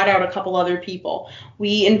had brought out a couple other people,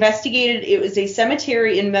 we investigated, it was a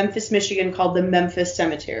cemetery in Memphis, Michigan called the Memphis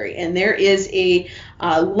Cemetery. And there is a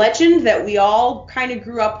legend that we all kind of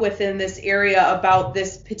grew up with in this area about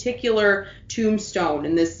this particular tombstone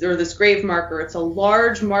and this grave marker. It's a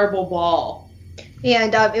large marble ball.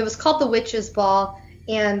 And it was called the Witch's Ball.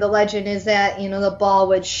 And the legend is that, the ball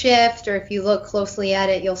would shift, or if you look closely at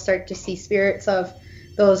it, you'll start to see spirits of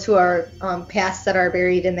those who are passed that are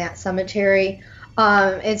buried in that cemetery.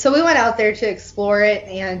 And so we went out there to explore it,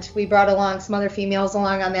 and we brought along some other females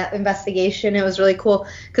along on that investigation. It was really cool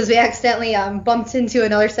because we accidentally bumped into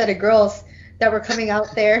another set of girls that were coming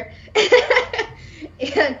out there.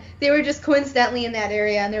 And they were just coincidentally in that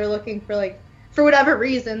area, and they were looking for whatever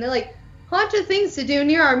reason. They're like, haunted things to do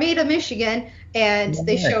near Armada, Michigan. And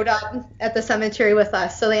they showed up at the cemetery with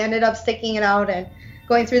us. So they ended up sticking it out and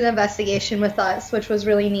going through the investigation with us, which was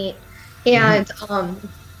really neat. And one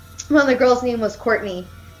of the girls' name was Courtney.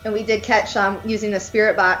 And we did catch using the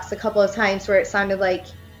spirit box a couple of times where it sounded like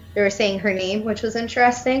they were saying her name, which was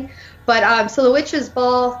interesting. But so the Witch's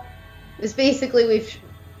Ball is basically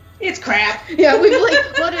it's crap. Yeah, we've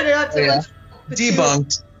loaded it up to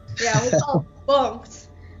debunked. Yeah, it's all bunked.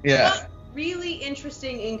 Yeah. Really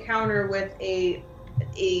interesting encounter with a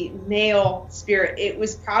male spirit. It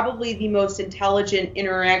was probably the most intelligent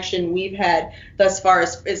interaction we've had thus far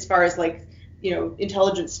as far as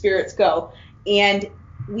intelligent spirits go. And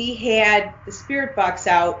we had the spirit box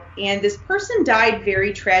out, and this person died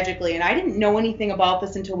very tragically, and I didn't know anything about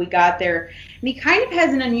this until we got there. And he kind of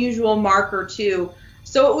has an unusual marker too.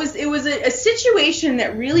 So it was a situation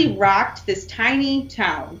that really rocked this tiny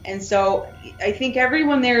town. And so I think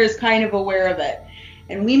everyone there is kind of aware of it.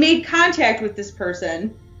 And we made contact with this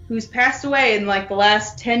person who's passed away in the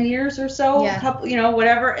last 10 years or so, yeah. Couple,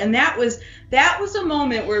 whatever. And that was a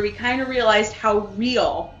moment where we kind of realized how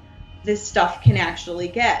real this stuff can actually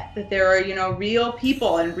get, that there are, real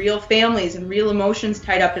people and real families and real emotions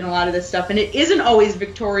tied up in a lot of this stuff. And it isn't always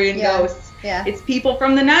Victorian ghosts. Yeah. It's people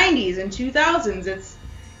from the 90s and 2000s.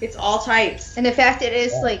 It's all types. And in fact, it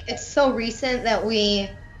is it's so recent that we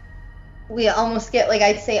almost get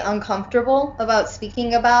I'd say uncomfortable about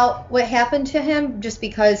speaking about what happened to him, just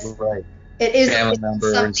because it is family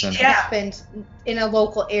members something that happened in a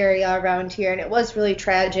local area around here, and it was really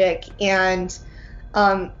tragic. And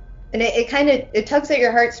it tugs at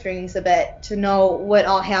your heartstrings a bit to know what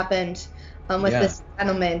all happened with this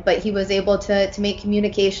gentleman, but he was able to make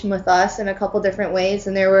communication with us in a couple different ways,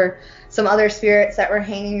 and there were some other spirits that were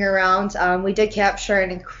hanging around. We did capture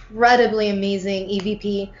an incredibly amazing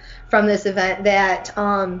EVP from this event that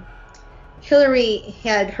Hillary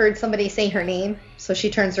had heard somebody say her name, so she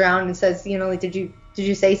turns around and says, did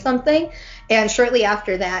you say something? And shortly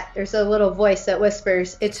after that, there's a little voice that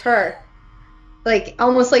whispers, "It's her."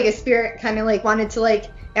 Almost like a spirit kind of wanted to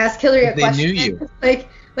ask Hillary a question. They knew you.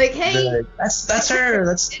 Hey, that's her.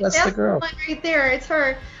 That's the girl. The one right there. It's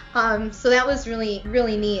her. So that was really,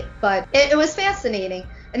 really neat. But it was fascinating,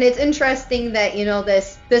 and it's interesting that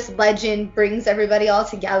this legend brings everybody all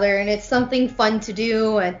together, and it's something fun to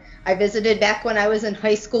do. And I visited back when I was in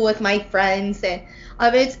high school with my friends, and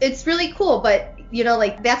it's really cool. But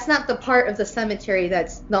that's not the part of the cemetery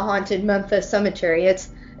that's the haunted Memphis Cemetery. It's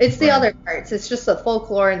the other parts. It's just the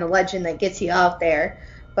folklore and the legend that gets you out there.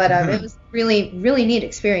 But it was really, really neat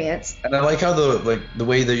experience. And I like how the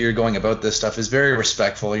way that you're going about this stuff is very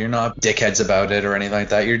respectful. You're not dickheads about it or anything like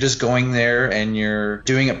that. You're just going there and you're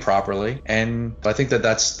doing it properly. And I think that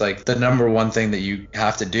that's like the number one thing that you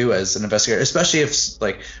have to do as an investigator, especially if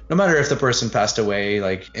like no matter if the person passed away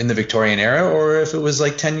like in the Victorian era or if it was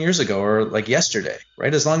like 10 years ago or like yesterday,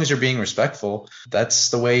 right? As long as you're being respectful, that's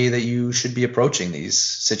the way that you should be approaching these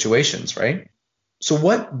situations, right? So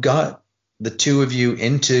what got the two of you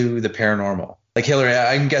into the paranormal? Like Hillary,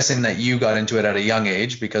 I'm guessing that you got into it at a young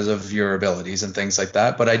age because of your abilities and things like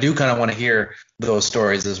that, but I do kind of want to hear those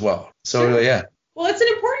stories as well. So yeah. Well, it's an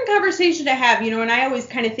important conversation to have, and I always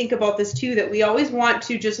kind of think about this too, that we always want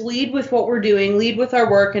to just lead with what we're doing, lead with our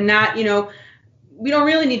work, and not, we don't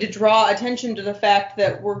really need to draw attention to the fact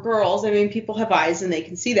that we're girls. I mean, people have eyes and they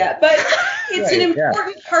can see that, but it's an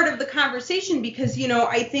important part of the conversation because,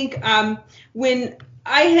 I think when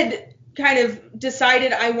I had kind of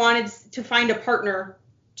decided I wanted to find a partner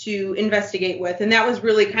to investigate with, and that was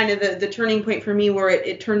really kind of the turning point for me where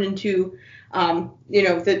it turned into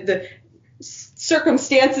the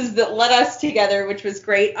circumstances that led us together, which was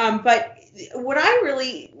great. But what I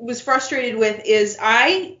really was frustrated with is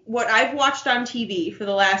what I've watched on TV for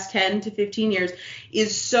the last 10 to 15 years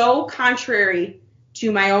is so contrary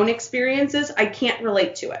to my own experiences, I can't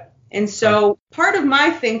relate to it. And so part of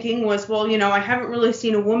my thinking was, well, I haven't really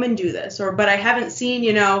seen a woman do this, but I haven't seen,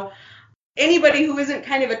 anybody who isn't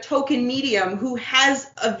kind of a token medium who has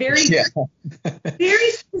a very,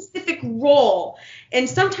 very specific role. And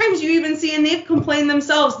sometimes you even see, and they've complained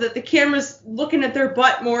themselves, that the camera's looking at their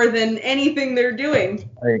butt more than anything they're doing.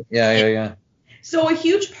 Yeah. So a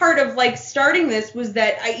huge part of like starting this was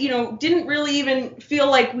that I, didn't really even feel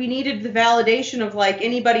like we needed the validation of like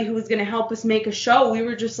anybody who was going to help us make a show. We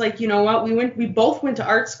were just like, you know what, we both went to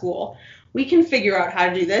art school. We can figure out how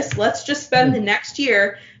to do this. Let's just spend the next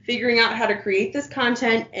year figuring out how to create this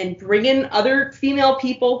content and bring in other female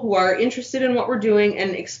people who are interested in what we're doing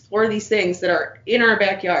and explore these things that are in our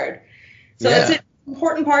backyard. So that's an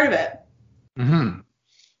important part of it. Mm-hmm.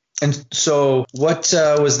 And so what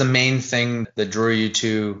was the main thing that drew you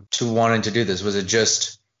to wanting to do this? Was it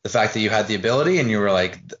just the fact that you had the ability and you were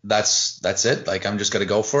like, that's it? Like, I'm just going to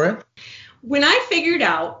go for it? When I figured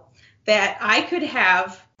out that I could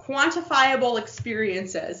have quantifiable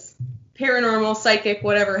experiences, paranormal, psychic,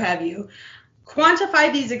 whatever have you,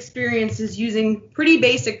 quantify these experiences using pretty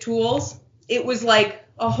basic tools, it was like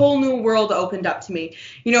a whole new world opened up to me.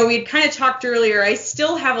 We had kind of talked earlier, I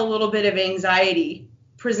still have a little bit of anxiety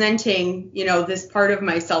presenting, this part of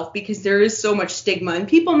myself because there is so much stigma and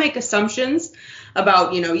people make assumptions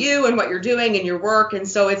about, you and what you're doing and your work. And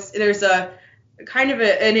so there's a kind of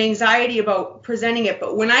an anxiety about presenting it.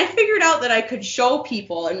 But when I figured out that I could show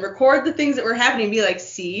people and record the things that were happening and be like,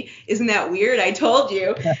 see, isn't that weird? I told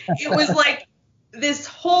you. It was like this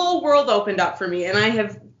whole world opened up for me. And I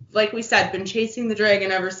have, like we said, been chasing the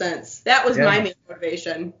dragon ever since. That was my main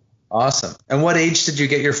motivation. Awesome. And what age did you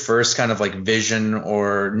get your first kind of like vision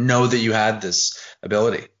or know that you had this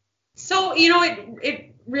ability? So,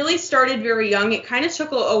 it really started very young. It kind of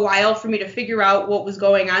took a while for me to figure out what was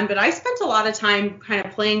going on, but I spent a lot of time kind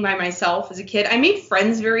of playing by myself as a kid. I made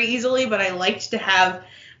friends very easily, but I liked to have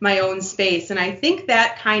my own space. And I think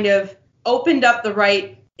that kind of opened up the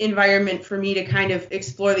right environment for me to kind of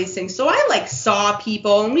explore these things. So I saw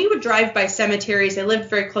people, and we would drive by cemeteries. I lived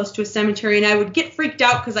very close to a cemetery, and I would get freaked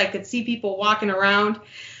out because I could see people walking around.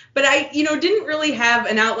 But I, didn't really have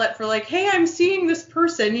an outlet for like, hey, I'm seeing this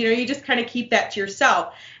person. You just kind of keep that to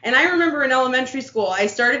yourself. And I remember in elementary school, I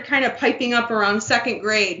started kind of piping up around second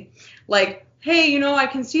grade, like, hey, I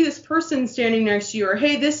can see this person standing next to you, or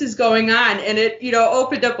hey, this is going on. And it,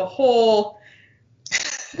 opened up a whole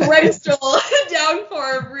pedestal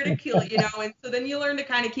downpour of ridicule, and so then you learn to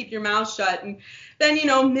kind of keep your mouth shut. And then,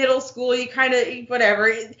 middle school, you kind of,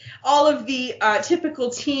 whatever, all of the typical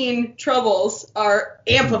teen troubles are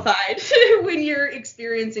amplified when you're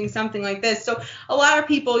experiencing something like this. So a lot of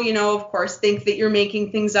people, of course, think that you're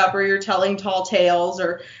making things up or you're telling tall tales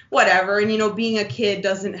or whatever. And, being a kid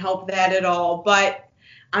doesn't help that at all. But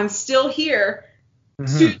I'm still here.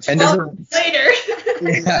 Mm-hmm. 12 years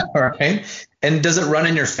later. Yeah, right. And does it run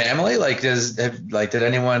in your family? Like, did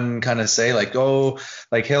anyone kind of say like, oh,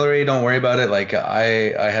 like Hillary, don't worry about it. Like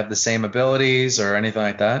I have the same abilities or anything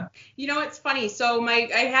like that? It's funny. So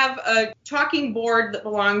I have a talking board that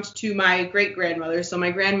belonged to my great grandmother. So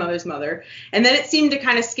my grandmother's mother. And then it seemed to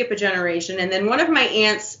kind of skip a generation. And then one of my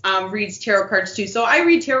aunts reads tarot cards too. So I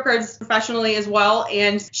read tarot cards professionally as well.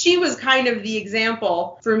 And she was kind of the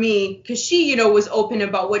example for me because she, was open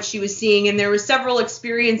about what she was seeing. And there were several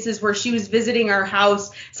experiences where she was visiting visiting our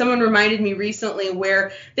house, someone reminded me recently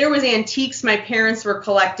where there was antiques my parents were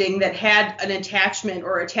collecting that had an attachment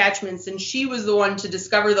or attachments, and she was the one to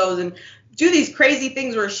discover those and do these crazy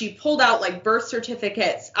things where she pulled out like birth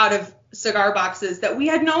certificates out of cigar boxes that we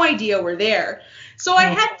had no idea were there. So I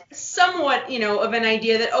had somewhat, of an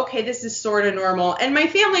idea that, okay, this is sort of normal. And my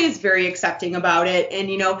family is very accepting about it. And,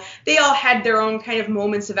 they all had their own kind of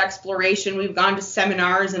moments of exploration. We've gone to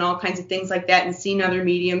seminars and all kinds of things like that and seen other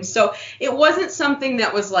mediums. So it wasn't something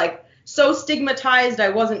that was like so stigmatized I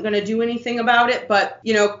wasn't going to do anything about it. But,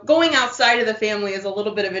 going outside of the family is a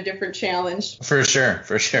little bit of a different challenge. For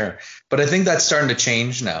sure. But I think that's starting to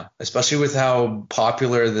change now, especially with how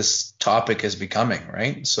popular this topic is becoming,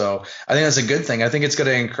 right? So I think that's a good thing. I think it's going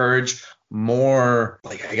to encourage more,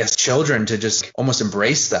 children to just almost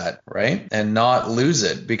embrace that, right? And not lose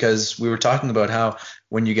it, because we were talking about how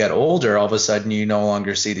when you get older, all of a sudden you no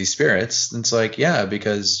longer see these spirits. It's like, yeah,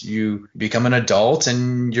 because you become an adult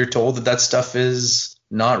and you're told that stuff is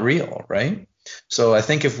not real, right? So I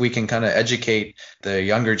think if we can kind of educate the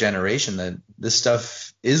younger generation that this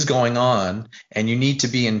stuff is going on and you need to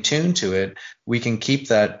be in tune to it, we can keep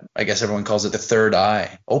that, I guess everyone calls it the third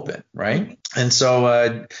eye, open, right? And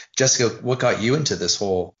so, Jessica, what got you into this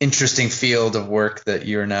whole interesting field of work that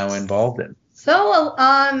you're now involved in? So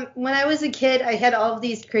when I was a kid, I had all of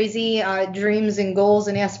these crazy dreams and goals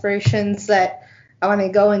and aspirations that I want to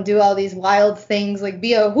go and do all these wild things, like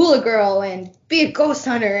be a hula girl and be a ghost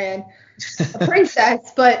hunter and a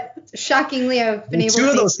princess. But shockingly, I've been able to. Two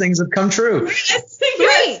of those things have come true.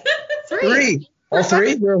 Three. All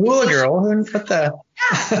three? You're a hula girl. What the?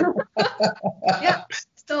 Yeah.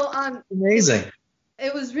 So amazing.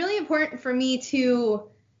 It was really important for me to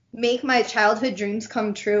make my childhood dreams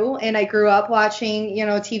come true. And I grew up watching,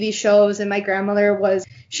 TV shows, and my grandmother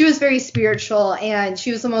she was very spiritual, and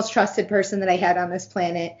she was the most trusted person that I had on this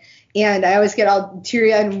planet. And I always get all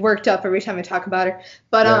teary-eyed and worked up every time I talk about her.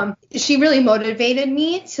 But she really motivated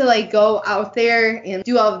me to go out there and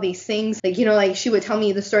do all of these things. She would tell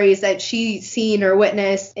me the stories that she'd seen or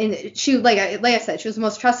witnessed. And she, like I said, she was the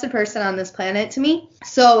most trusted person on this planet to me.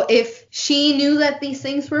 So if she knew that these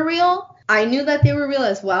things were real, I knew that they were real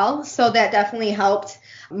as well. So that definitely helped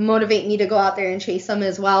motivate me to go out there and chase them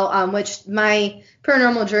as well, which my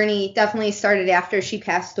paranormal journey definitely started after she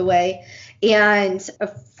passed away. And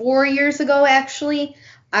 4 years ago, actually,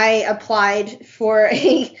 I applied for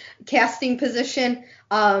a casting position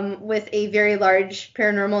with a very large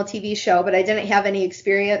paranormal TV show, but I didn't have any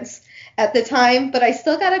experience at the time. But I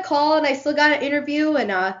still got a call, and I still got an interview and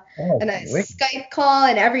a Skype call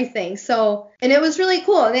and everything. So, and it was really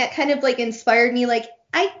cool. And that kind of inspired me,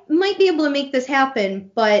 I might be able to make this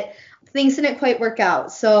happen, but things didn't quite work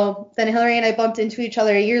out. So then Hillary and I bumped into each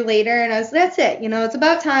other a year later, and that's it. It's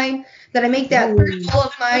about time that I make that first goal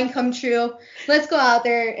of mine come true. Let's go out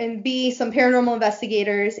there and be some paranormal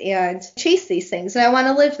investigators and chase these things. And I want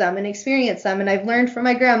to live them and experience them. And I've learned from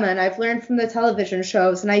my grandma, and I've learned from the television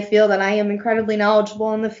shows, and I feel that I am incredibly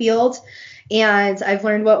knowledgeable in the field. And I've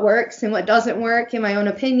learned what works and what doesn't work, in my own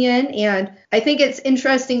opinion. And I think it's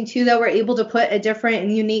interesting, too, that we're able to put a different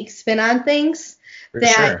and unique spin on things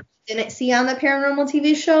that you didn't see on the paranormal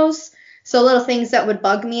TV shows. So little things that would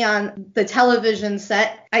bug me on the television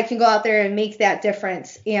set, I can go out there and make that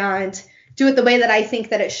difference and do it the way that I think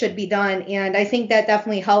that it should be done. And I think that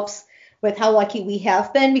definitely helps with how lucky we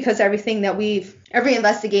have been, because every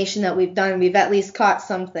investigation that we've done, we've at least caught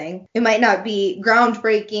something. It might not be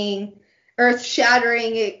groundbreaking,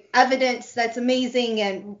 earth-shattering evidence that's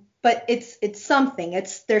amazing, but it's something.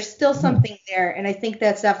 There's still something there, and I think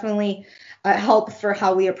that's definitely help for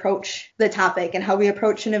how we approach the topic and how we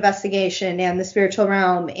approach an investigation and the spiritual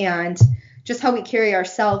realm, and just how we carry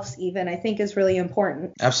ourselves even, I think, is really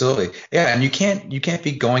important. Absolutely. Yeah, and you can't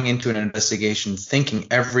be going into an investigation thinking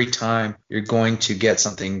every time you're going to get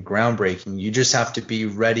something groundbreaking. You just have to be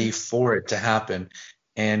ready for it to happen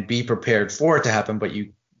and be prepared for it to happen, but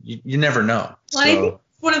you never know. Well, I think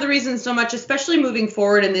one of the reasons so much, especially moving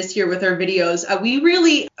forward in this year with our videos, we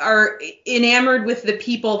really are enamored with the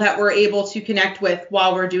people that we're able to connect with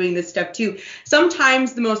while we're doing this stuff too.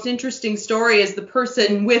 Sometimes the most interesting story is the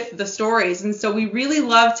person with the stories. And so we really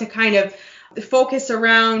love to kind of focus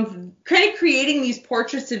around kind of creating these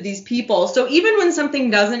portraits of these people. So even when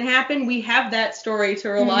something doesn't happen, we have that story to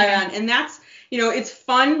rely on. And that's it's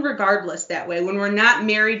fun regardless that way when we're not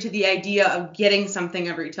married to the idea of getting something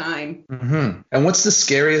every time. Mm-hmm. And what's the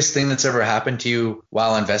scariest thing that's ever happened to you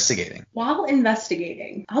while investigating? While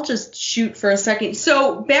investigating, I'll just shoot for a second.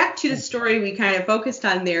 So back to the story we kind of focused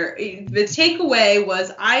on there. The takeaway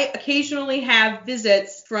was I occasionally have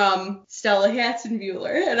visits from Stella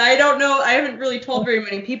Hatzenbuehler. And I don't know, I haven't really told very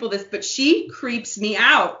many people this, but she creeps me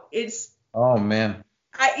out. Oh, man.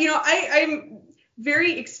 I'm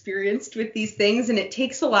very experienced with these things, and it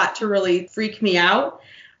takes a lot to really freak me out.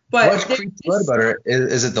 But what creeps you out about her?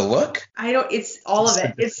 Is it the look? It's all of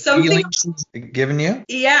it. It's something she's giving you?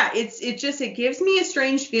 Yeah, it gives me a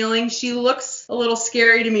strange feeling. She looks a little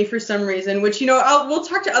scary to me for some reason, which, we'll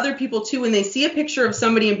talk to other people too when they see a picture of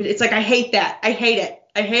somebody and it's like, I hate that. I hate it.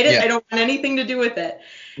 Yeah. I don't want anything to do with it.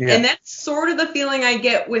 Yeah. And that's sort of the feeling I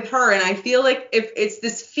get with her. And I feel like if it's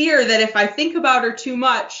this fear that if I think about her too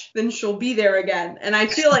much, then she'll be there again. And I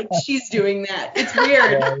feel like she's doing that. It's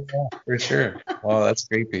weird. Yeah, for sure. Oh, that's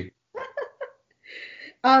creepy.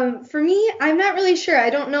 For me, I'm not really sure. I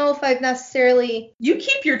don't know if I've necessarily. You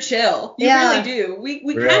keep your chill. You really do. We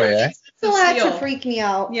really, kind of. It's a lot to freak me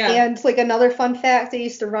out. Yeah. And like another fun fact, I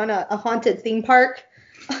used to run a haunted theme park.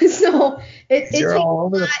 So you're all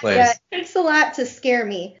over the place. Yeah, it takes a lot to scare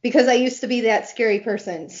me because I used to be that scary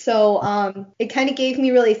person. So it kind of gave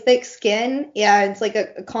me really thick skin. Yeah, it's like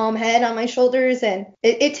a calm head on my shoulders, and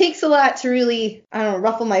it takes a lot to really, I don't know,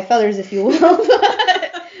 ruffle my feathers, if you will.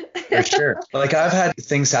 For sure. Like I've had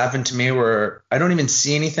things happen to me where I don't even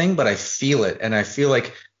see anything, but I feel it, and I feel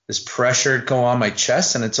like this pressure go on my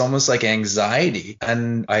chest, and it's almost like anxiety.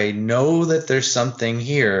 And I know that there's something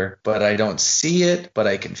here, but I don't see it, but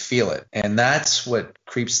I can feel it. And that's what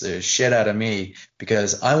creeps the shit out of me,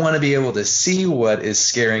 because I want to be able to see what is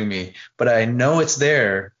scaring me, but I know it's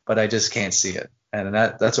there, but I just can't see it. And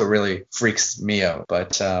that's what really freaks me out.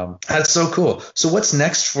 But that's so cool. So what's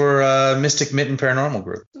next for Mystic Mitten Paranormal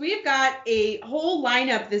Group? We've got a whole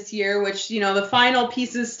lineup this year, which, the final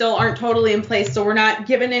pieces still aren't totally in place. So we're not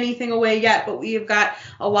giving anything away yet. But we've got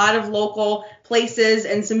a lot of local places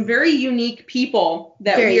and some very unique people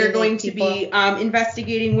that we are going to be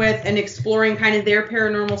investigating with and exploring kind of their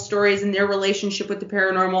paranormal stories and their relationship with the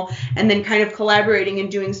paranormal, and then kind of collaborating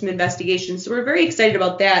and doing some investigations. So we're very excited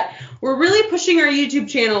about that. We're really pushing our YouTube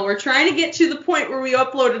channel. We're trying to get to the point where we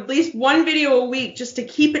upload at least one video a week just to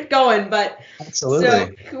keep it going. But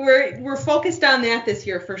absolutely, so we're focused on that this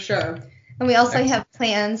year for sure. And we also have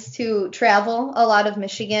plans to travel a lot of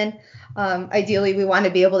Michigan. Ideally, we want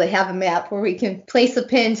to be able to have a map where we can place a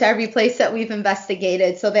pin to every place that we've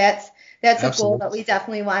investigated. So that's a goal that we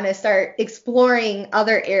definitely want to start exploring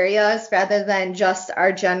other areas rather than just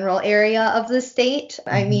our general area of the state.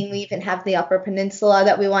 I mean, we even have the Upper Peninsula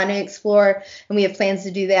that we want to explore, and we have plans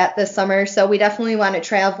to do that this summer. So we definitely want to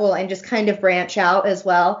travel and just kind of branch out as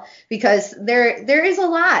well, because there is a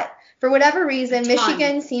lot. For whatever reason,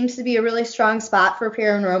 Michigan seems to be a really strong spot for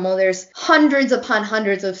paranormal. There's hundreds upon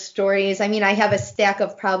hundreds of stories. I mean, I have a stack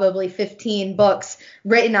of probably 15 books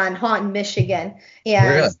written on haunted Michigan.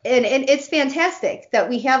 And it's fantastic that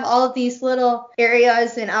we have all of these little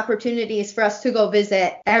areas and opportunities for us to go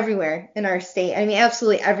visit everywhere in our state. I mean,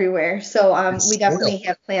 absolutely everywhere. So we definitely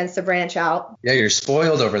have plans to branch out. Yeah, you're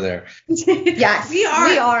spoiled over there. Yes, we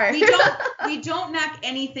are. We we don't knock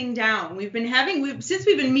anything down. Since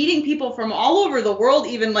we've been meeting people from all over the world,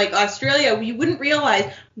 even like Australia, you wouldn't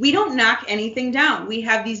realize we don't knock anything down. We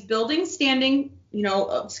have these buildings standing,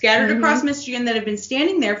 scattered across Michigan that have been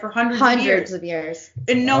standing there for hundreds of years.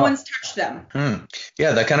 And no one's touched them.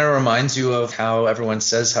 Yeah, that kind of reminds you of how everyone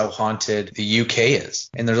says how haunted the UK is.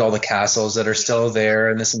 And there's all the castles that are still there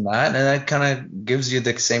and this and that. And that kind of gives you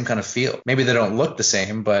the same kind of feel. Maybe they don't look the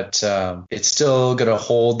same, but it's still going to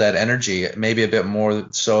hold that energy, maybe a bit more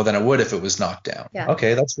so than it would if it was knocked down. Yeah.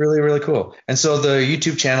 Okay, that's really, really cool. And so the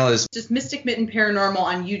YouTube channel is just Mystic Mitten Paranormal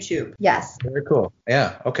on YouTube. Yes. Very cool.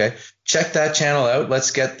 Yeah, okay. Check that channel out.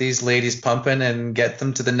 Let's get these ladies pumping and get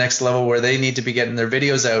them to the next level where they need to be getting their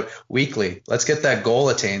videos out weekly. Let's get that goal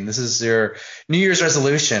attained. This is your New Year's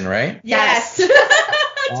resolution, right? Yes.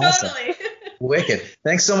 Awesome. Totally. Wicked.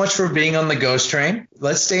 Thanks so much for being on the Ghost Train.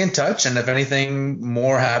 Let's stay in touch. And if anything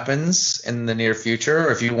more happens in the near future,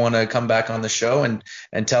 or if you want to come back on the show and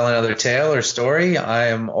tell another tale or story, I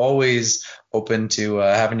am always open to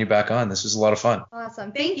having you back on. This was a lot of fun.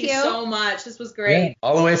 Awesome. Thank you so much. This was great. Yeah.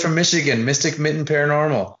 All the way from Michigan, Mystic Mitten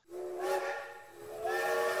Paranormal.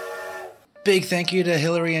 Big thank you to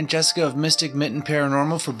Hillary and Jessica of Mystic Mitten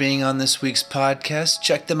Paranormal for being on this week's podcast.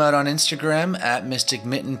 Check them out on Instagram at Mystic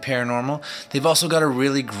Mitten Paranormal. They've also got a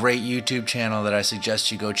really great YouTube channel that I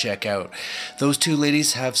suggest you go check out. Those two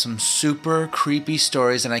ladies have some super creepy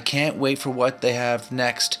stories, and I can't wait for what they have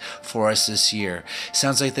next for us this year.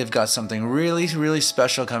 Sounds like they've got something really, really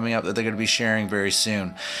special coming up that they're going to be sharing very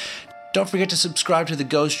soon. Don't forget to subscribe to The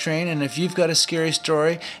Ghost Train, and if you've got a scary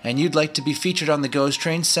story and you'd like to be featured on The Ghost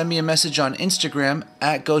Train, send me a message on Instagram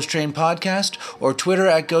at Ghost Train Podcast or Twitter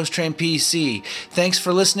at Ghost Train PC. Thanks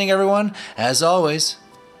for listening, everyone. As always,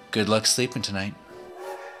 good luck sleeping tonight.